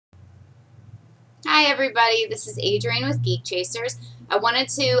Hi everybody, this is Adrienne with Geek Chasers. I wanted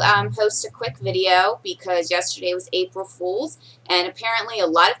to post a quick video because yesterday was April Fool's and apparently a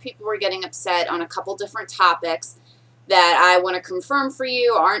lot of people were getting upset on a couple different topics that I want to confirm for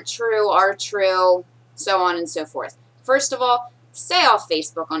you aren't true, are true, so on and so forth. First of all, stay off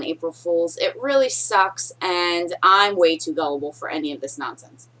Facebook on April Fool's. It really sucks and I'm way too gullible for any of this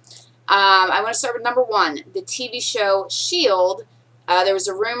nonsense. I want to start with number one, the TV show S.H.I.E.L.D. There was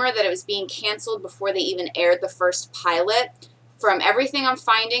a rumor that it was being canceled before they even aired the first pilot. From everything I'm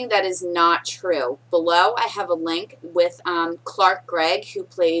finding, that is not true. Below, I have a link with Clark Gregg, who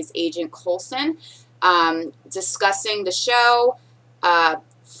plays Agent Coulson, discussing the show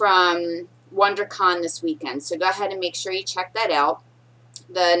from WonderCon this weekend. So go ahead and make sure you check that out.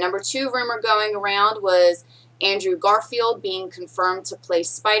 The number two rumor going around was Andrew Garfield being confirmed to play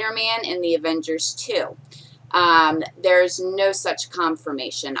Spider-Man in the Avengers 2. There's no such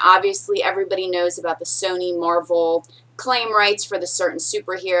confirmation. Obviously, everybody knows about the Sony Marvel claim rights for the certain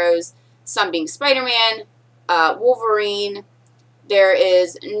superheroes, some being Spider-Man, Wolverine. There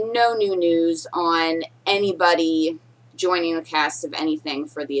is no new news on anybody joining the cast of anything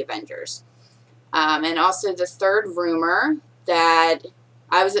for the Avengers. And also the third rumor that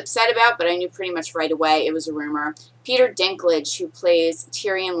I was upset about, but I knew pretty much right away it was a rumor. Peter Dinklage, who plays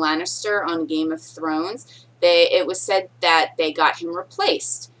Tyrion Lannister on Game of Thrones, it was said that they got him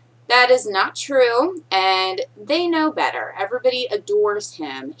replaced. That is not true, and they know better. Everybody adores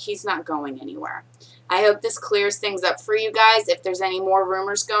him. He's not going anywhere. I hope this clears things up for you guys. If there's any more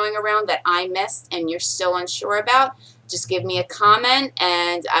rumors going around that I missed and you're still unsure about, just give me a comment,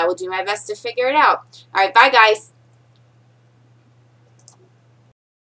 and I will do my best to figure it out. All right, bye, guys.